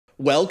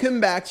Welcome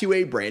back to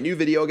a brand new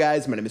video,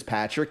 guys. My name is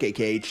Patrick,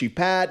 aka Chief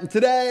Pat, and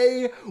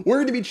today we're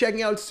going to be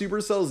checking out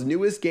Supercell's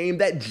newest game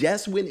that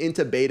just went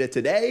into beta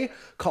today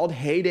called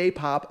Heyday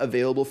Pop,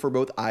 available for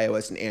both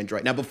iOS and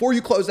Android. Now, before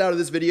you close out of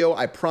this video,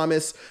 I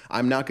promise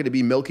I'm not going to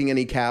be milking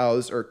any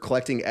cows or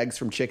collecting eggs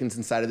from chickens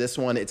inside of this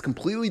one. It's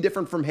completely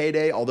different from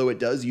Heyday, although it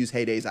does use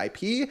Heyday's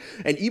IP.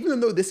 And even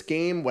though this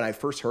game, when I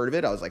first heard of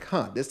it, I was like,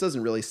 this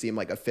doesn't really seem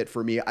like a fit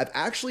for me. I've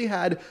actually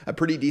had a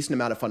pretty decent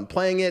amount of fun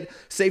playing it.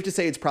 Safe to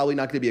say it's probably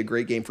not going to be a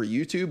great game for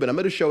YouTube, but I'm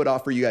going to show it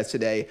off for you guys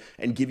today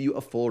and give you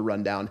a full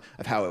rundown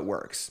of how it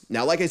works.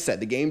 Now, like I said,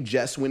 the game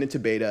just went into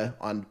beta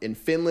in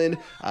Finland,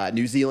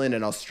 New Zealand,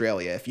 and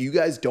Australia. If you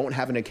guys don't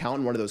have an account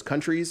in one of those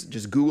countries,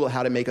 just Google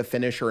how to make a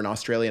Finnish or an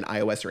Australian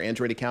iOS or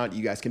Android account.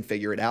 You guys can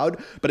figure it out.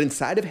 But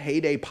inside of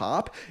Heyday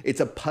Pop, it's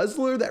a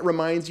puzzler that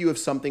reminds you of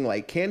something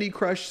like Candy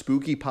Crush,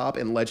 Spooky Pop,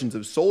 and Legends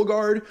of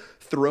Soulguard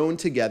thrown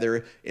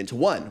together into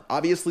one,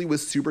 obviously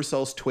with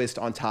Supercell's twist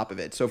on top of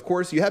it. So of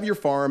course you have your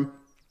farm.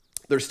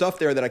 There's stuff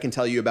there that I can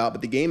tell you about,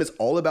 but the game is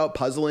all about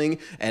puzzling,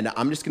 and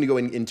I'm just going to go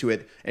into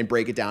it and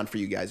break it down for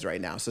you guys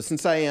right now. So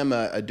since I am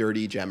a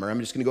dirty gemmer,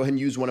 I'm just going to go ahead and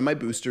use one of my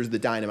boosters, the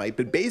dynamite.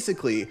 But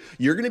basically,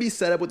 you're going to be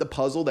set up with a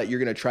puzzle that you're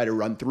going to try to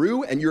run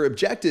through, and your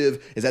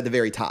objective is at the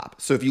very top.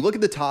 So if you look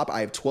at the top, I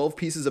have 12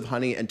 pieces of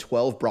honey and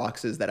 12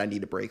 boxes that I need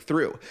to break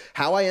through.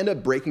 How I end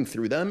up breaking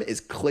through them is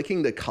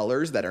clicking the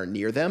colors that are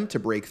near them to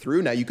break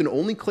through. Now, you can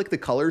only click the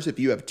colors if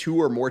you have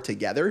 2 or more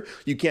together.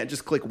 You can't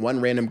just click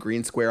one random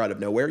green square out of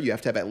nowhere. You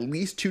have to have at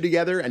least 2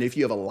 together, and if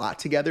you have a lot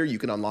together, you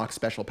can unlock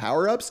special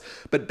power-ups.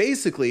 But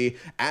basically,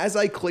 as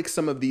I click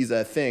some of these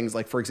things,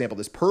 like for example,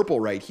 this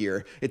purple right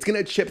here, it's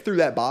going to chip through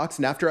that box,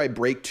 and after I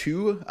break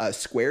 2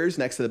 squares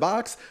next to the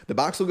box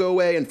will go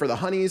away, and for the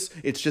honeys,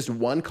 it's just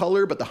one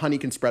color, but the honey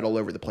can spread all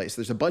over the place.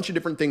 There's a bunch of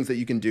different things that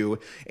you can do,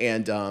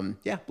 and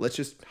yeah, let's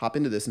just hop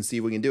into this and see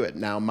if we can do it.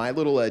 Now, my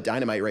little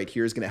dynamite right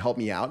here is going to help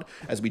me out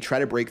as we try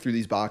to break through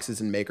these boxes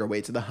and make our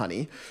way to the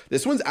honey.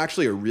 This one's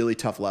actually a really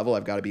tough level,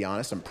 I've got to be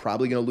honest. I'm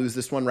probably going to lose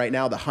this one right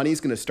now. The honey's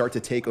going to start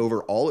to take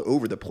over all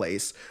over the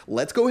place.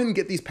 Let's go ahead and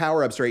get these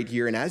power-ups right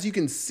here. And as you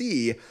can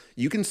see,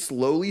 you can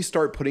slowly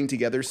start putting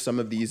together some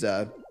of these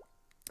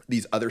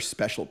other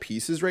special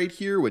pieces right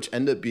here, which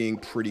end up being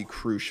pretty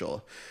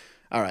crucial.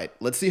 All right,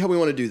 let's see how we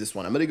want to do this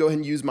one. I'm going to go ahead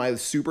and use my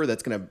super.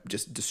 That's going to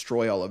just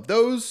destroy all of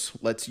those.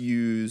 Let's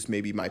use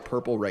maybe my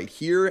purple right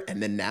here. And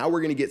then now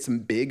we're going to get some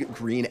big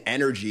green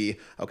energy.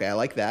 Okay, I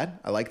like that.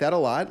 I like that a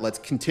lot. Let's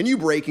continue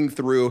breaking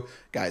through.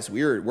 Guys,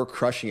 we're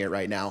crushing it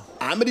right now.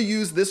 I'm going to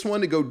use this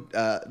one to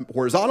go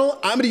horizontal.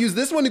 I'm going to use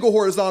this one to go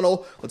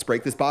horizontal. Let's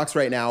break this box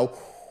right now.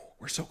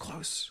 We're so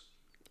close.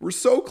 We're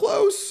so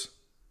close.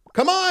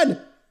 Come on.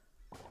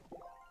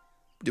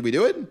 Did we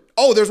do it?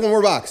 Oh, there's one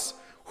more box.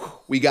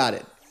 We got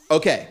it.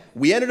 Okay,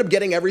 we ended up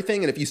getting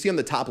everything, and if you see on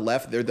the top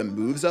left, there are the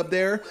moves up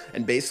there,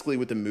 and basically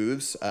with the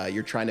moves,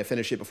 you're trying to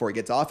finish it before it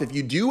gets off. If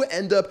you do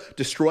end up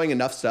destroying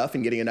enough stuff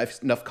and getting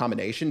enough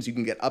combinations, you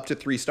can get up to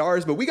 3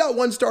 stars, but we got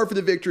 1 star for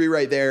the victory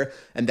right there,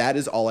 and that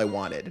is all I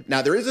wanted.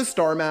 Now, there is a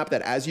star map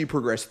that as you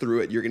progress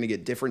through it, you're going to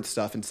get different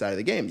stuff inside of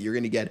the game. You're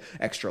going to get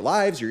extra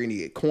lives, you're going to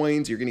get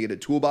coins, you're going to get a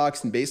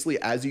toolbox, and basically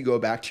as you go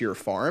back to your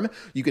farm,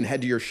 you can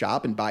head to your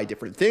shop and buy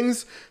different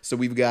things. So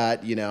we've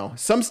got, you know,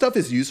 some stuff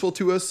is useful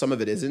to us, some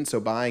of it isn't, so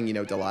buying, you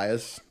know,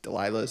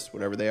 Delilah's,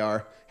 whatever they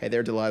are. Hey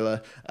there,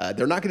 Delilah.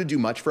 They're not going to do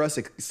much for us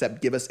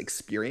except give us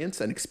experience,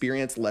 and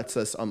experience lets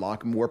us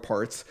unlock more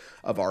parts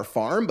of our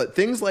farm. But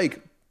things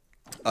like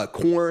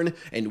corn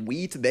and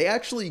wheat, they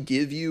actually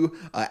give you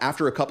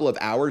after a couple of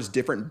hours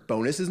different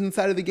bonuses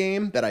inside of the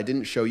game that I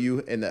didn't show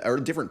you or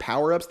different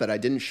power-ups that I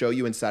didn't show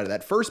you inside of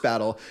that first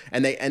battle,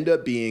 and they end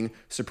up being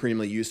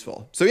supremely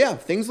useful. So yeah,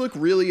 things look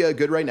really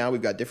good right now.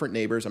 We've got different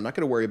neighbors. I'm not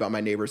going to worry about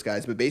my neighbors,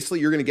 guys, but basically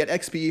you're going to get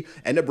XP,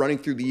 end up running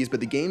through these, but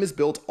the game is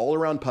built all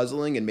around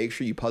puzzling, and make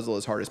sure you puzzle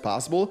as hard as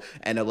possible.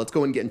 And let's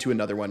go and get into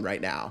another one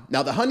right now.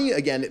 Now the honey,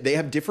 again, they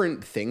have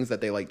different things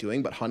that they like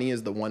doing, but honey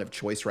is the one of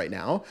choice right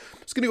now.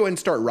 I'm just going to go ahead and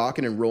start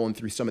rocking and rolling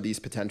through some of these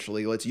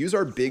potentially. Let's use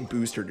our big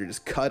booster to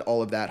just cut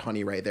all of that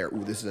honey right there.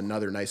 Ooh, this is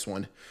another nice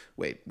one.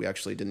 Wait, we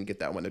actually didn't get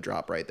that one to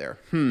drop right there.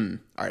 All right,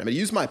 I'm gonna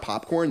use my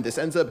popcorn. This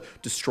ends up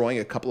destroying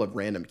a couple of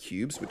random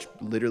cubes, which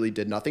literally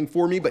did nothing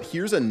for me, but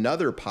here's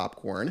another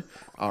popcorn.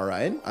 All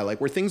right, I like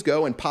where things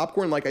go, and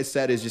popcorn, like I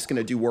said, is just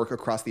gonna do work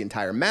across the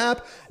entire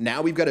map.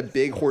 Now we've got a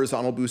big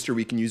horizontal booster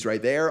we can use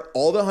right there.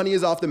 All the honey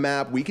is off the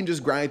map. We can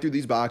just grind through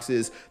these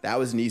boxes. That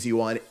was an easy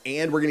one,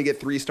 and we're gonna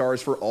get 3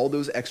 stars for all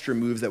those extra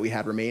moves that we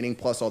had remaining,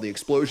 plus all the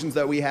explosions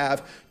that we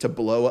have to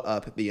blow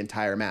up the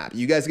entire map.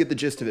 You guys get the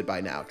gist of it by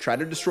now. Try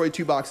to destroy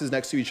 2 boxes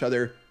next to each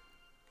other.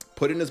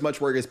 Put in as much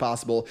work as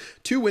possible.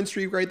 2 win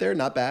streak right there,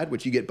 not bad,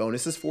 which you get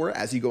bonuses for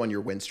as you go on your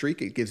win streak.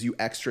 It gives you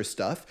extra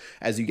stuff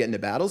as you get into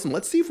battles. And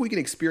let's see if we can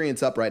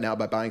experience up right now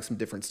by buying some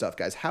different stuff,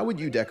 guys. How would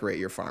you decorate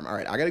your farm? All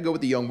right, I got to go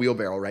with the young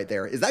wheelbarrow right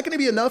there. Is that going to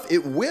be enough?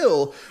 It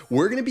will.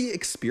 We're going to be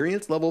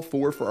experience level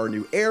 4 for our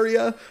new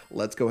area.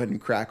 Let's go ahead and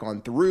crack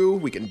on through.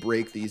 We can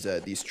break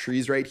these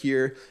trees right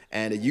here,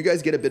 and you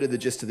guys get a bit of the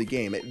gist of the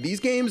game. These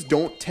games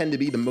don't tend to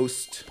be the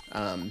most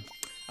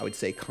I would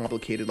say,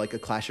 complicated like a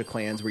Clash of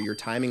Clans where you're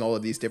timing all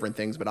of these different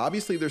things, but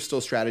obviously there's still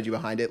strategy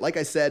behind it. Like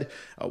I said,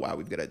 oh wow,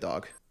 we've got a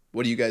dog.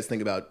 What do you guys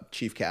think about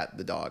Chief Cat,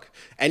 the dog?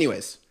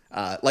 Anyways,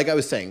 like I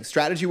was saying,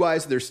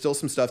 strategy-wise, there's still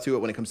some stuff to it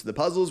when it comes to the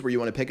puzzles where you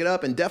want to pick it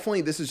up, and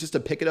definitely this is just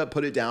a pick it up,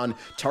 put it down,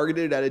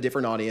 targeted at a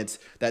different audience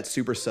that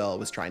Supercell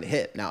was trying to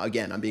hit. Now,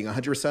 again, I'm being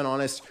 100%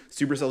 honest.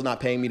 Supercell's not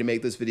paying me to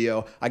make this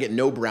video. I get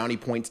no brownie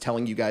points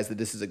telling you guys that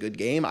this is a good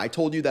game. I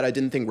told you that I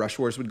didn't think Rush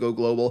Wars would go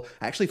global.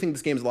 I actually think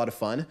this game's a lot of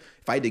fun.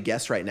 If I had to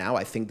guess right now,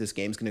 I think this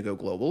game's going to go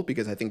global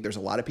because I think there's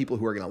a lot of people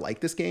who are going to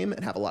like this game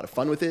and have a lot of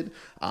fun with it.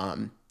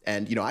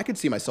 And, you know, I could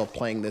see myself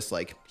playing this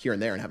like here and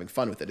there and having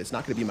fun with it. It's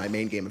not going to be my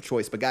main game of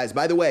choice. But guys,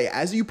 by the way,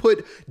 as you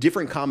put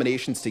different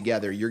combinations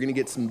together, you're going to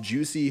get some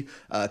juicy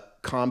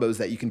combos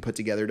that you can put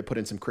together to put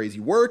in some crazy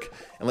work.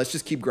 And let's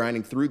just keep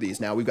grinding through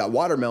these. Now we've got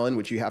watermelon,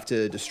 which you have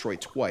to destroy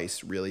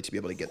twice really to be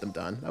able to get them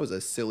done. That was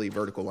a silly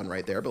vertical one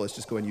right there, but let's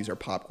just go ahead and use our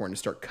popcorn to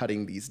start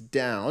cutting these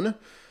down.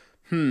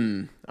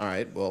 All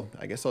right, well,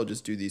 I guess I'll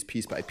just do these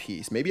piece by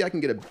piece. Maybe I can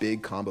get a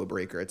big combo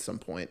breaker at some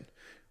point.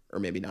 Or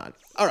maybe not.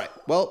 All right,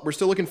 well, we're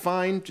still looking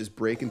fine. Just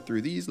breaking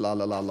through these. La,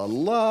 la, la, la,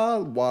 la.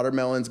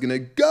 Watermelon's gonna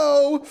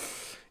go.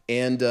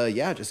 And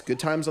yeah, just good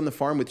times on the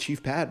farm with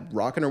Chief Pat,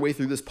 rocking our way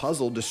through this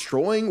puzzle,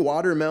 destroying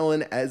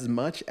watermelon as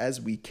much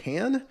as we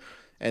can.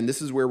 And this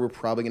is where we're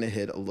probably gonna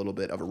hit a little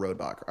bit of a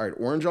roadblock. All right,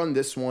 orange on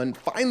this one.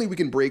 Finally, we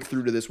can break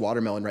through to this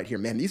watermelon right here.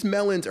 Man, these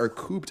melons are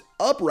cooped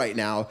up right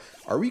now.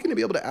 Are we gonna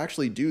be able to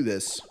actually do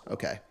this?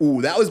 Okay.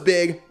 Ooh, that was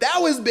big. That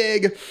was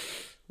big.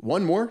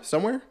 One more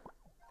somewhere?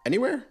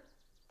 Anywhere?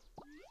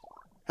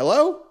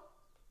 Hello?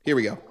 Here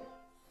we go.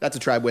 That's a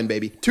tribe win,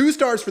 baby. 2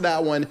 stars for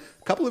that one.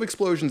 A couple of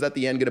explosions at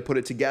the end, gonna put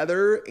it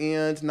together,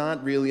 and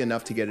not really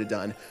enough to get it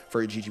done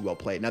for a GG well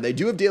played. Now, they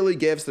do have daily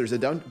gifts. There's a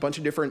bunch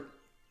of different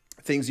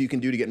things you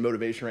can do to get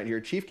motivation right here.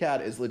 Chief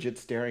Cat is legit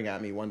staring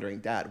at me wondering,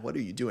 Dad, what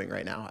are you doing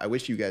right now? I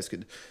wish you guys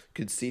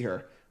could see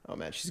her. Oh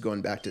man, she's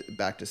going back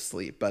to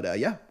sleep. But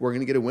yeah, we're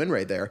gonna get a win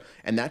right there,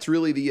 and that's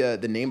really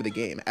the name of the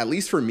game. At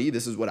least for me,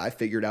 this is what I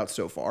figured out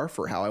so far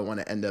for how I want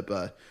to end up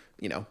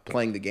you know,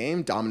 playing the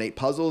game, dominate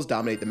puzzles,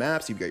 dominate the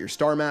maps. You've got your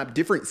star map,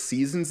 different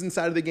seasons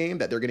inside of the game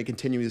that they're going to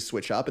continue to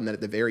switch up. And then at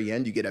the very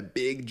end, you get a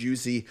big,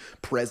 juicy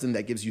present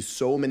that gives you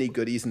so many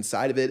goodies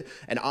inside of it.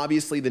 And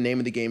obviously, the name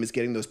of the game is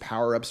getting those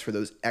power-ups for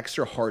those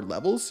extra hard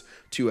levels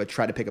to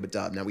try to pick up a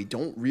dub. Now, we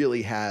don't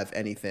really have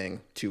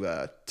anything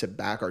to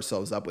back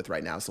ourselves up with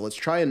right now. So let's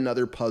try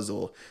another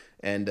puzzle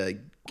and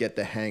get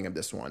the hang of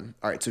this one.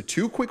 All right, so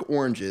 2 quick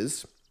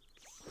oranges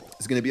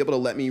is going to be able to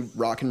let me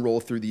rock and roll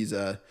through these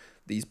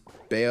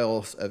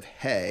bales of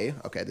hay.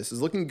 Okay, this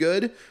is looking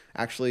good.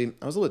 Actually,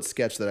 I was a little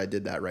sketched that I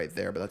did that right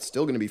there, but that's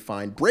still going to be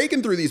fine.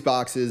 Breaking through these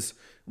boxes.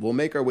 We'll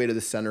make our way to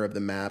the center of the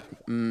map.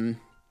 How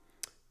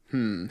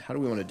do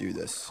we want to do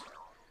this?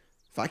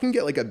 If I can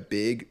get like a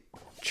big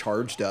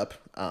charged up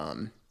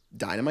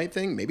dynamite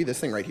thing, maybe this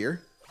thing right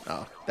here.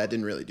 Oh, that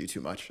didn't really do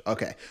too much.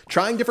 Okay.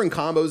 Trying different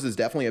combos is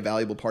definitely a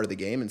valuable part of the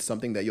game and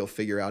something that you'll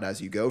figure out as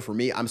you go. For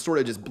me, I'm sort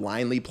of just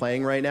blindly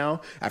playing right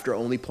now after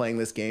only playing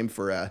this game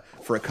for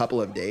a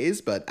couple of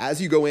days. But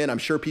as you go in, I'm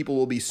sure people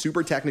will be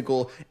super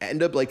technical,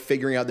 end up like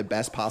figuring out the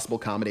best possible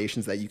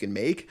combinations that you can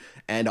make.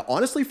 And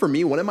honestly, for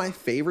me, one of my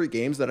favorite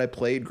games that I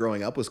played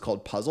growing up was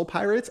called Puzzle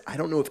Pirates. I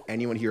don't know if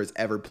anyone here has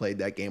ever played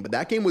that game, but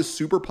that game was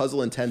super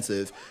puzzle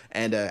intensive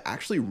and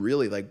actually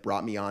really like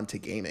brought me on to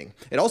gaming.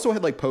 It also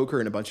had like poker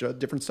and a bunch of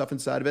different stuff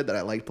inside of it that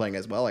I liked playing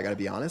as well, I gotta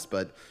be honest.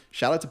 But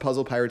shout out to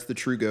Puzzle Pirates, the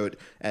true goat.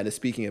 And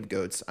speaking of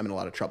goats, I'm in a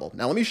lot of trouble.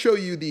 Now let me show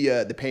you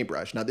the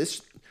paintbrush. Now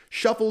this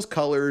shuffles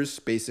colors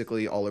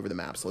basically all over the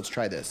map. So let's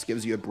try this.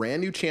 Gives you a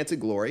brand new chance at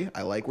glory.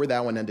 I like where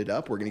that one ended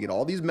up. We're gonna get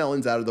all these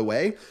melons out of the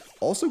way.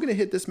 Also gonna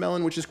hit this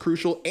melon, which is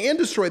crucial, and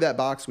destroy that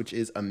box, which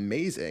is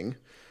amazing.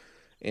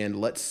 And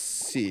let's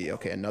see.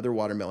 Okay, another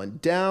watermelon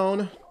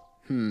down.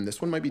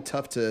 This one might be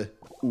tough to...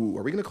 Ooh,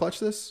 are we gonna clutch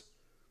this?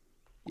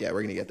 Yeah,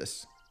 we're gonna get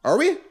this. Are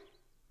we?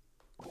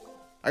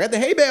 I got the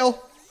hay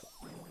bale.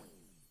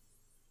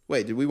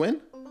 Wait, did we win?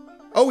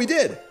 Oh, we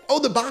did. Oh,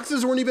 the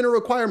boxes weren't even a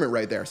requirement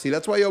right there. See,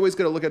 that's why you always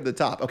got to look at the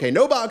top. Okay,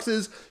 no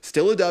boxes.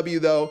 Still a W,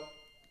 though.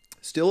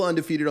 Still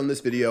undefeated on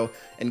this video,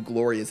 and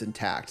glory is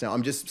intact. Now,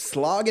 I'm just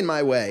slogging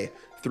my way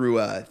through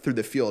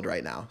the field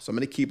right now, so I'm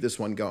going to keep this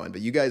one going.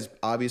 But you guys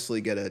obviously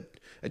get a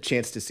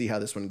chance to see how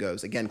this one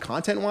goes. Again,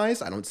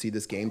 content-wise, I don't see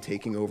this game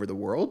taking over the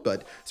world,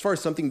 but as far as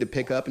something to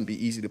pick up and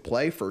be easy to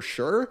play, for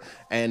sure.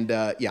 And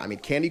yeah, I mean,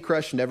 Candy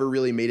Crush never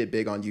really made it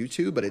big on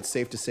YouTube, but it's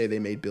safe to say they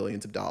made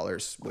billions of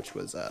dollars, which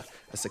was a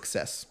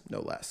success,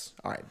 no less.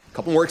 All right, a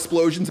couple more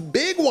explosions.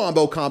 Big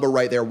wombo combo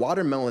right there.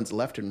 Watermelons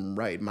left and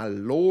right, my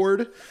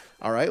lord.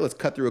 All right, let's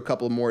cut through a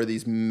couple more of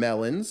these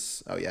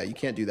melons. Oh yeah, you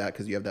can't do that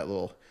because you have that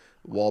little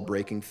wall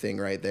breaking thing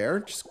right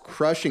there. Just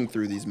crushing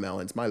through these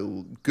melons, my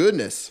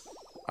goodness.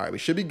 All right, we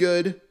should be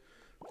good.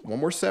 One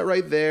more set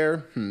right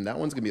there. That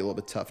one's going to be a little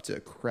bit tough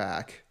to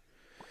crack.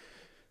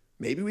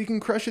 Maybe we can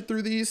crush it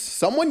through these.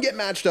 Someone get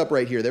matched up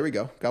right here. There we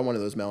go. Got one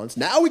of those melons.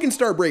 Now we can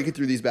start breaking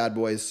through these bad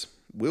boys.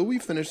 Will we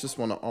finish this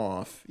one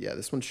off? Yeah,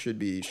 this one should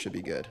be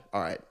good.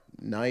 All right.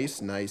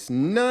 Nice, nice,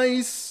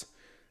 nice.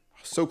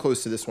 So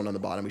close to this one on the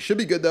bottom. We should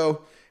be good,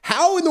 though.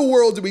 How in the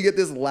world did we get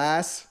this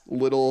last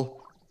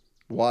little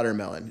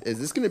watermelon? Is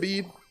this going to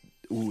be...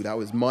 Ooh, that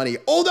was money.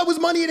 Oh, that was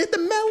money. It hit the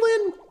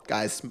melon.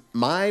 Guys,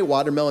 my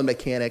watermelon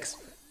mechanics,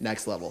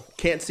 next level.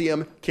 Can't see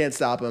them. Can't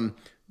stop them.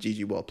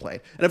 GG, well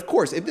played. And of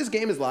course, if this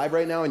game is live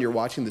right now and you're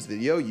watching this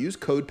video, use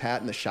code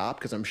PAT in the shop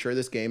because I'm sure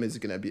this game is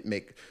going to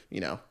make,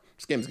 you know,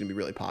 this game is going to be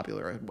really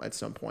popular at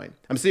some point.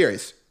 I'm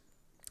serious.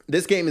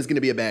 This game is going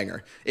to be a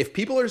banger. If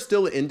people are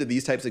still into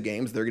these types of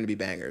games, they're going to be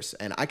bangers.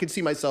 And I could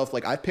see myself,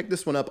 like, I've picked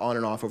this one up on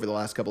and off over the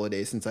last couple of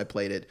days since I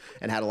played it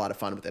and had a lot of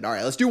fun with it. All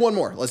right, let's do one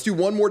more. Let's do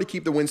one more to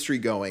keep the win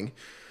streak going.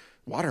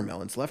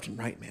 Watermelons left and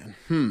right,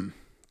 man.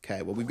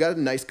 Okay, well, we've got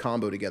a nice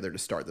combo together to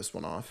start this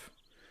one off.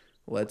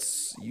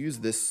 Let's use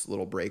this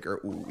little breaker.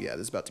 Ooh, yeah,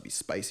 this is about to be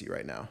spicy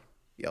right now.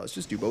 Yeah, let's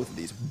just do both of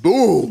these.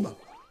 Boom!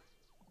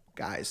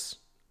 Guys,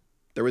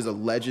 there was a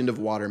legend of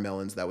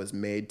watermelons that was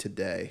made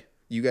today.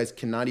 You guys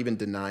cannot even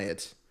deny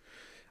it.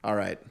 All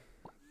right.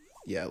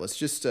 Yeah, let's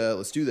just,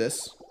 let's do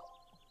this.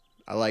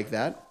 I like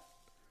that.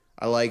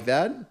 I like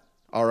that.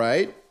 All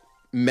right.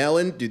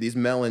 Melon. Dude, these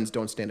melons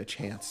don't stand a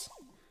chance.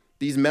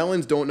 These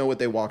melons don't know what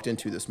they walked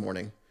into this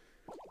morning.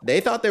 They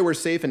thought they were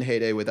safe in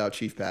Heyday without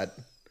Chief Pat.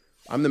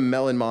 I'm the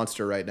melon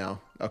monster right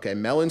now. Okay,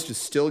 melons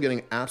just still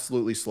getting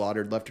absolutely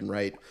slaughtered left and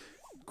right.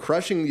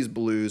 Crushing these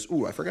blues.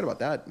 Ooh, I forgot about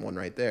that one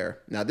right there.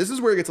 Now, this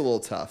is where it gets a little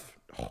tough.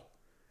 Oh,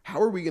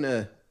 how are we going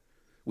to...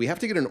 We have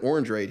to get an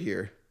orange right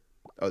here.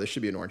 Oh, this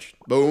should be an orange.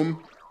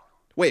 Boom.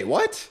 Wait,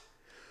 what?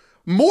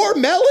 More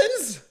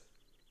melons?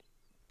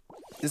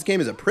 This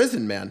game is a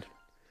prison, man.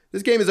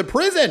 This game is a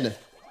prison.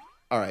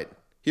 All right,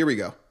 here we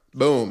go.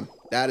 Boom.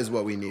 That is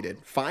what we needed.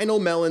 Final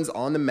melons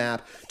on the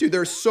map. Dude,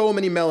 there's so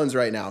many melons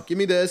right now. Give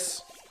me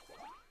this.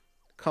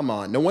 Come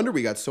on. No wonder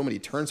we got so many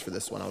turns for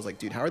this one. I was like,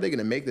 dude, how are they going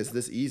to make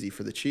this easy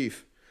for the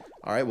Chief?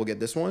 All right, we'll get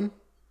this one.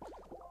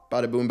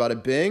 Bada boom,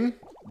 bada bing.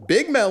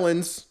 Big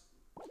melons.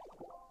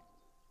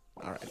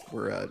 All right,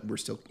 we're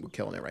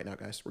killing it right now,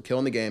 guys. We're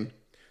killing the game.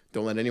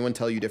 Don't let anyone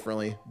tell you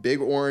differently. Big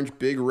orange,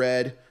 big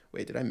red.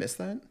 Wait, did I miss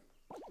that?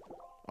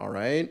 All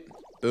right.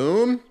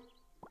 Boom.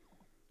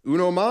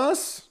 Uno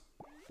mas.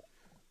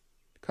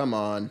 Come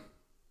on.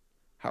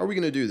 How are we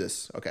going to do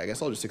this? Okay, I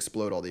guess I'll just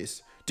explode all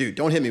these. Dude,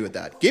 don't hit me with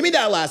that. Give me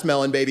that last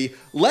melon, baby.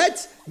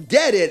 Let's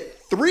get it.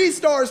 3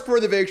 stars for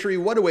the victory.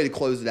 What a way to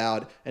close it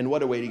out, and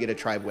what a way to get a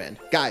tribe win.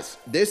 Guys,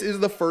 this is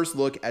the first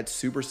look at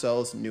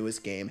Supercell's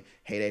newest game,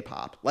 Heyday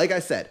Pop. Like I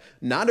said,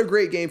 not a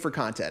great game for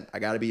content, I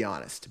gotta be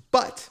honest.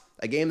 But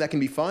a game that can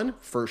be fun,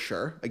 for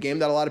sure. A game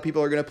that a lot of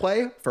people are gonna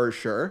play, for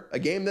sure. A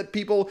game that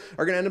people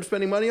are gonna end up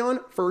spending money on,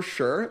 for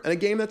sure. And a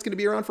game that's gonna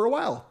be around for a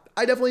while.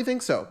 I definitely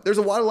think so. There's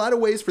a lot of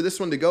ways for this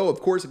one to go. Of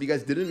course, if you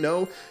guys didn't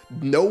know,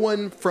 no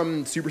one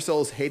from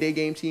Supercell's Heyday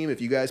game team, if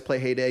you guys play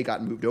Heyday,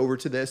 got moved over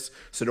to this.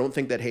 So don't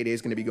think that Heyday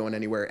is going to be going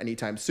anywhere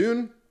anytime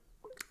soon.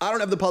 I don't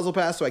have the puzzle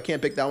pass, so I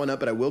can't pick that one up,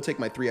 but I will take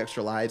my 3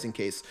 extra lives in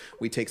case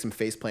we take some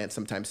face plants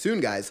sometime soon,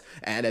 guys.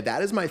 And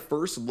that is my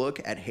first look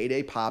at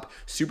Heyday Pop,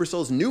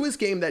 Supercell's newest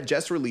game that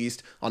just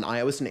released on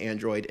iOS and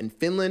Android in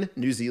Finland,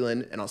 New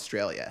Zealand, and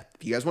Australia.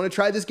 If you guys want to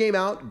try this game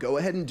out, go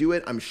ahead and do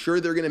it. I'm sure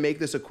they're going to make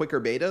this a quicker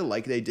beta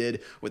like they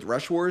did with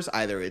Rush Wars.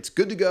 Either it's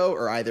good to go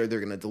or either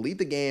they're going to delete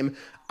the game.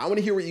 I want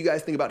to hear what you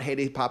guys think about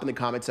Heyday Pop in the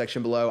comment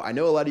section below. I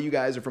know a lot of you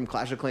guys are from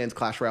Clash of Clans,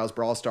 Clash Royales,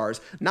 Brawl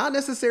Stars. Not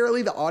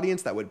necessarily the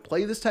audience that would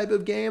play this type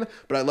of game,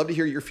 but I'd love to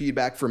hear your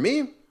feedback. For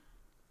me,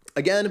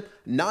 again,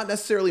 not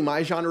necessarily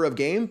my genre of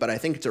game, but I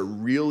think it's a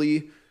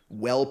really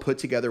well put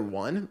together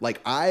one.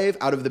 Like,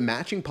 out of the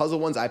matching puzzle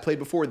ones I played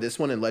before, this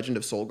one and Legend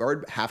of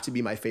Soulguard have to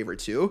be my favorite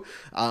too.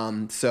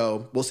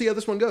 So we'll see how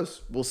this one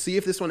goes. We'll see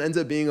if this one ends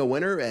up being a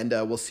winner, and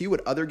we'll see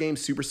what other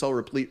games Supercell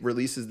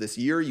releases this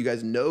year. You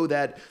guys know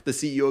that the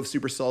CEO of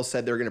Supercell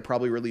said they're going to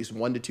probably release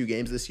 1 to 2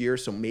 games this year,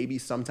 so maybe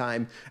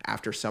sometime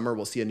after summer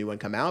we'll see a new one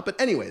come out. But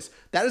anyways,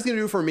 that is going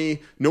to do it for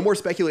me. No more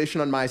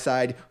speculation on my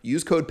side.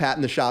 Use code PAT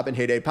in the shop in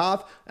Heyday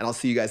Pop, and I'll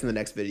see you guys in the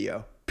next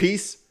video.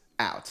 Peace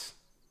out.